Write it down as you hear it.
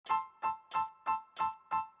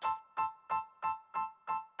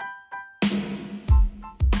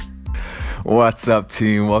What's up,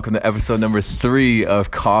 team? Welcome to episode number 3 of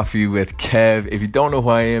Coffee with Kev. If you don't know who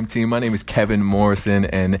I am, team, my name is Kevin Morrison,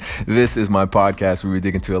 and this is my podcast where we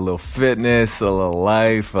dig into a little fitness, a little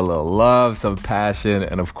life, a little love, some passion,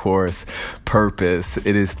 and of course, purpose.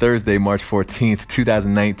 It is Thursday, March 14th,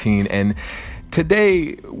 2019, and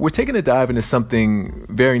today we're taking a dive into something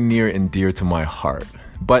very near and dear to my heart.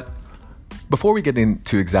 But before we get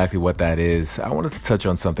into exactly what that is, I wanted to touch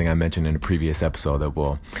on something I mentioned in a previous episode that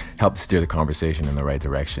will help steer the conversation in the right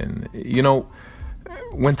direction. You know,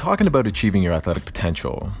 when talking about achieving your athletic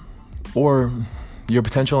potential, or your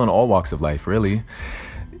potential in all walks of life, really,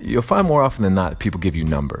 you'll find more often than not people give you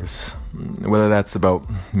numbers. Whether that's about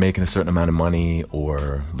making a certain amount of money,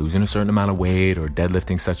 or losing a certain amount of weight, or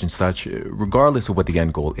deadlifting such and such, regardless of what the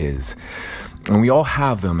end goal is. And we all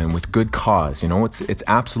have them, and with good cause. You know, it's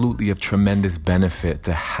absolutely of tremendous benefit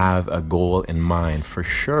to have a goal in mind, for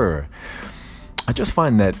sure. I just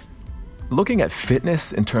find that looking at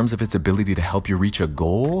fitness in terms of its ability to help you reach a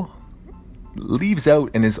goal leaves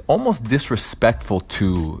out and is almost disrespectful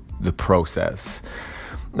to the process.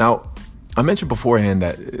 Now, I mentioned beforehand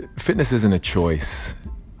that fitness isn't a choice.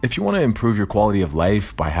 If you want to improve your quality of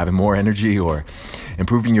life by having more energy, or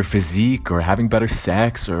improving your physique, or having better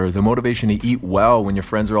sex, or the motivation to eat well when your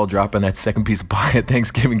friends are all dropping that second piece of pie at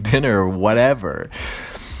Thanksgiving dinner, or whatever,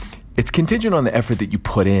 it's contingent on the effort that you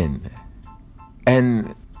put in.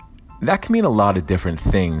 And that can mean a lot of different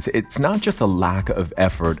things. It's not just a lack of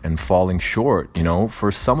effort and falling short. You know,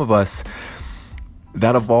 for some of us,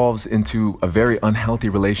 that evolves into a very unhealthy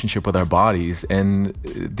relationship with our bodies and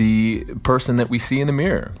the person that we see in the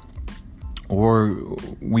mirror. Or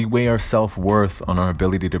we weigh our self-worth on our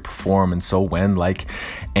ability to perform, and so when, like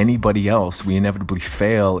anybody else, we inevitably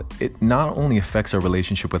fail, it not only affects our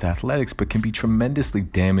relationship with athletics, but can be tremendously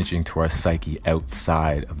damaging to our psyche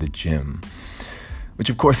outside of the gym. Which,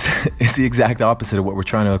 of course, is the exact opposite of what we're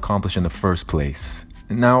trying to accomplish in the first place.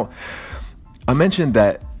 Now, I mentioned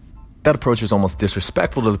that approach is almost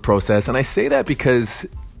disrespectful to the process, and I say that because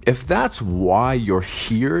if that's why you're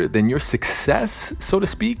here, then your success, so to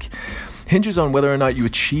speak, hinges on whether or not you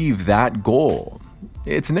achieve that goal.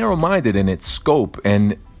 It's narrow-minded in its scope,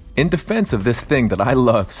 and in defense of this thing that I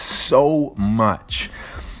love so much,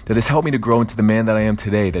 that has helped me to grow into the man that I am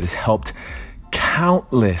today, that has helped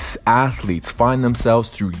countless athletes find themselves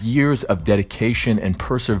through years of dedication and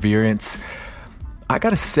perseverance, I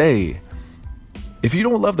gotta say, if you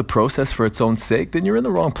don't love the process for its own sake, then you're in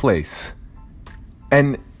the wrong place.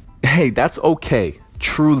 And hey, that's okay.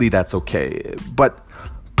 Truly, that's okay. But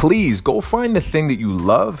please go find the thing that you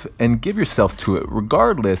love and give yourself to it.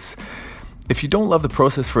 Regardless, if you don't love the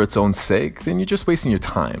process for its own sake, then you're just wasting your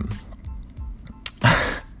time.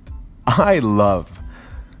 I love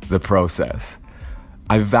the process.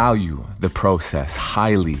 I value the process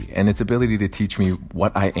highly and its ability to teach me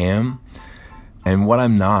what I am and what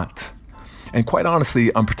I'm not. And quite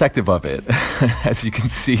honestly, I'm protective of it, as you can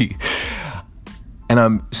see. And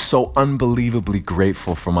I'm so unbelievably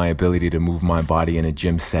grateful for my ability to move my body in a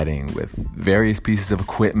gym setting with various pieces of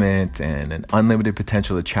equipment and an unlimited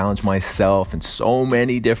potential to challenge myself in so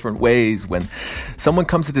many different ways. When someone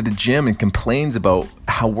comes into the gym and complains about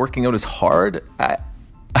how working out is hard, I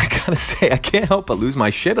gotta say, I can't help but lose my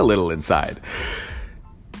shit a little inside.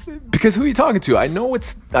 Because who are you talking to? I know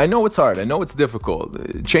it's hard. I know it's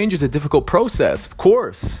difficult. Change is a difficult process, of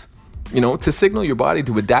course. You know, to signal your body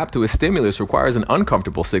to adapt to a stimulus requires an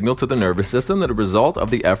uncomfortable signal to the nervous system that a result of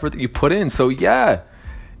the effort that you put in. So yeah,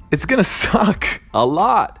 it's gonna suck a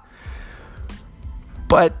lot.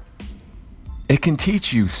 But it can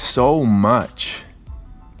teach you so much.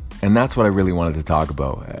 And that's what I really wanted to talk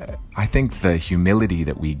about. I think the humility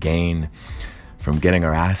that we gain from getting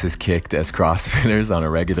our asses kicked as CrossFitters on a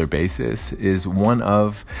regular basis is one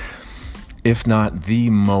of, if not the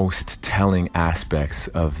most telling aspects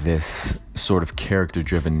of this sort of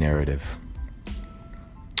character-driven narrative.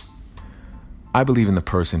 I believe in the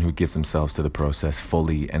person who gives themselves to the process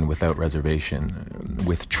fully and without reservation,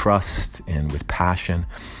 with trust and with passion,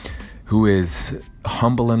 who is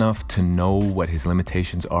humble enough to know what his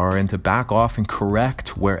limitations are and to back off and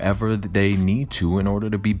correct wherever they need to in order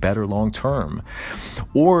to be better long term.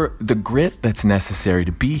 Or the grit that's necessary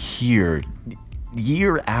to be here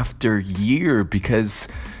year after year, because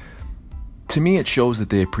to me it shows that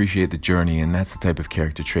they appreciate the journey, and that's the type of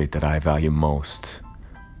character trait that I value most.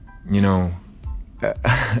 You know,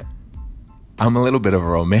 I'm a little bit of a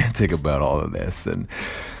romantic about all of this, and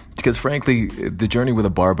because frankly, the journey with a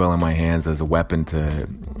barbell in my hands as a weapon to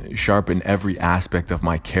sharpen every aspect of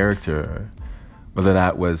my character, whether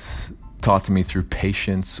that was taught to me through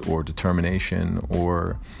patience or determination,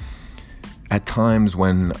 or at times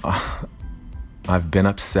when I've been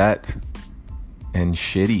upset and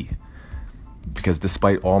shitty because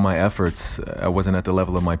despite all my efforts, I wasn't at the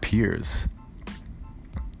level of my peers.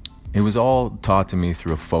 It was all taught to me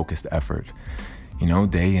through a focused effort,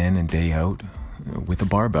 day in and day out with a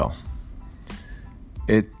barbell.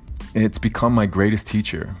 It's become my greatest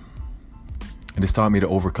teacher. It has taught me to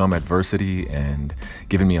overcome adversity and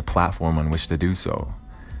given me a platform on which to do so.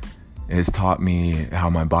 It has taught me how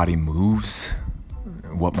my body moves,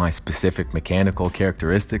 what my specific mechanical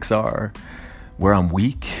characteristics are, where I'm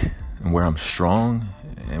weak and where I'm strong,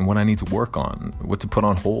 and what I need to work on, what to put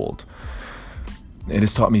on hold. It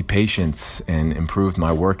has taught me patience and improved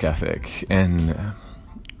my work ethic. And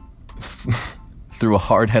through a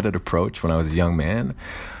hard-headed approach when I was a young man,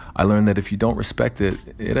 I learned that if you don't respect it,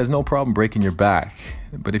 it has no problem breaking your back.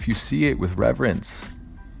 But if you see it with reverence,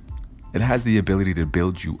 it has the ability to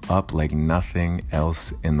build you up like nothing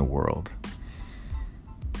else in the world.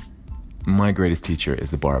 My greatest teacher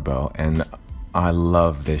is the barbell, and I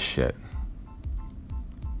love this shit.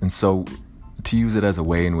 And so to use it as a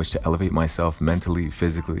way in which to elevate myself mentally,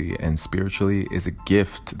 physically, and spiritually is a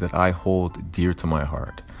gift that I hold dear to my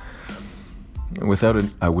heart. Without it,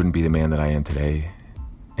 I wouldn't be the man that I am today.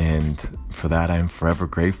 And for that, I am forever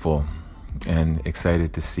grateful and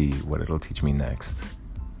excited to see what it'll teach me next.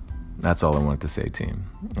 That's all I wanted to say, team.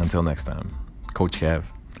 Until next time, Coach Kev,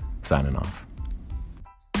 signing off.